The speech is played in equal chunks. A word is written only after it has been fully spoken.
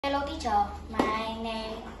Hello teacher, my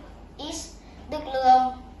name is Đức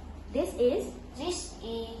Lương. This is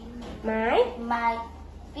my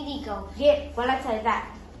video. Good. What letter is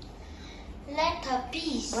that? Letter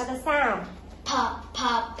P. What the sound? P.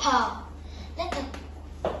 Letter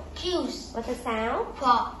Q. What the sound? Qu.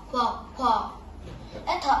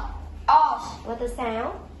 Letter O. What the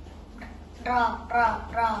sound?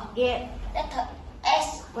 R. Good. Letter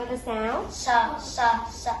S. What the sound?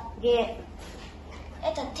 S. Good.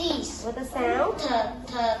 Letter T. What the sound? T.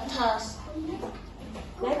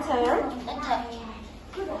 Letter Letter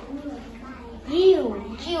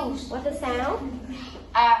U. Q. What the sound?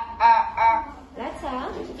 R. Letter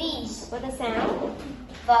V. What the sound?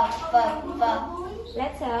 V.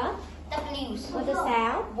 Letter W. What the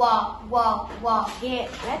sound? W. Good.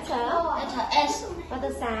 Letter Letter S. What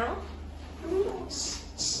the sound?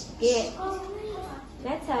 Good.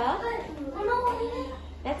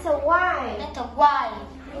 Letter Y. Letter Y.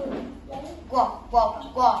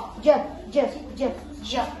 G.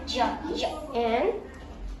 J. And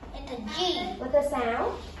Letter G. what the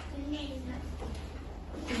sound?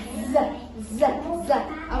 Z.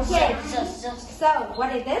 Okay. So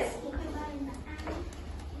what is this?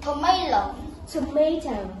 Tomato.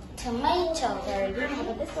 Tomato. Very good. How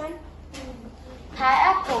about this one?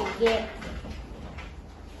 Pineapple. Yeah.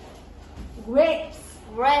 Grapes.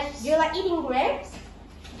 Grapes. Do you like eating grapes?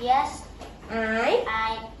 Yes, I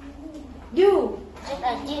I do. drink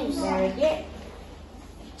a juice. Very good.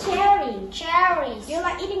 Cherry. Cherries. Do you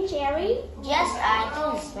like eating cherry? Yes, I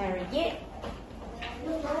do. Very good.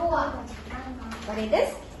 What is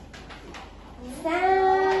this?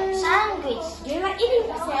 Sandwich. Do you like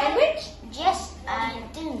eating sandwich? Yes, I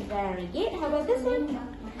do. Very good. How about this one?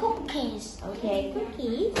 Cookies. Okay,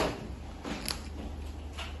 cookies.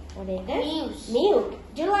 What is this? Milk. Milk.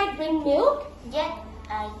 Do you like drink milk? Yes,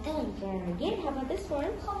 I do. Very good. How about this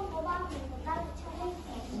one?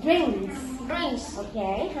 Drinks. Drinks.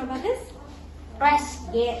 Okay. How about this? Rice.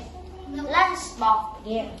 Get. Lunchbox.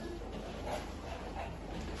 Get.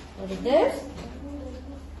 What is this?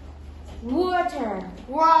 Water.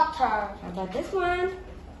 Water. How about this one?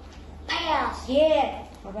 Pears. Get.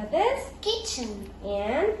 How about this? Kitchen.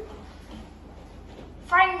 And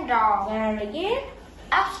Front door. very good.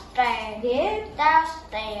 Upstairs. Get.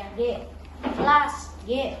 Downstairs. Get. Glass.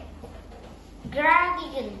 Get.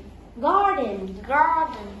 Garden. Garden.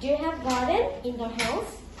 Garden. Do you have garden in your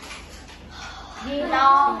house? Do you have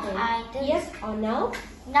No, garden? I do. Yes or no?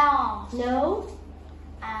 No, No.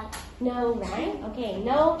 I No, right? Okay.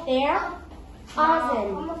 No, there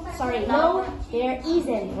isn't. Sorry, no, there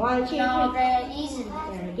isn't. 1, 2, 3. no, there isn't.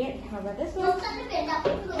 Very good. How about this one?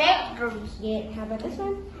 Bedrooms. Good. How about this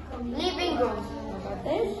one? Living room. How about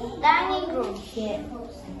this? Dining room. Good.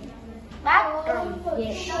 Bathroom.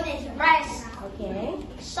 Yes. Dress. Okay.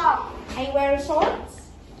 Sock. Are you wearing shorts?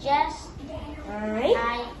 Yes, I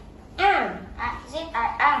I am.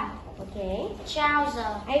 am. Okay. Trouser.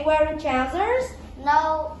 Are you wearing trousers?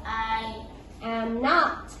 No, I Am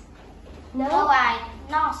not. no, No. I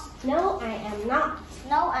not. No, I am not.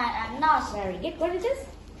 No, I am not. Very good. What is this?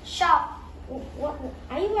 Shop. What?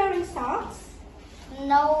 Are you wearing socks?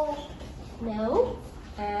 No, No.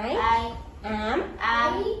 I I am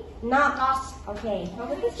am not. not. Okay. How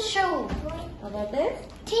about this one? Shoe. How about this?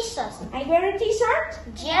 T-shirt. Are you wearing a t-shirt?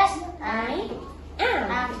 Yes, I I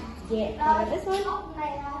am. am. Yeah. How about this one?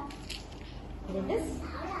 What is this?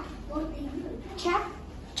 Check.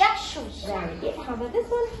 Jack shoes. Very good. How about this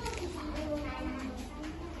one?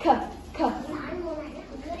 Coat.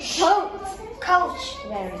 Coach.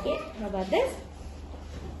 Very good. How about this?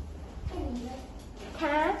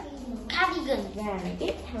 Cardigan. Very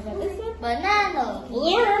good. How about this one? Banana.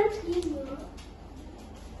 And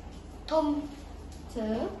Tom.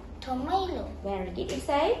 two. Tomato. Very good. You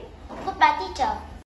say? Goodbye, teacher.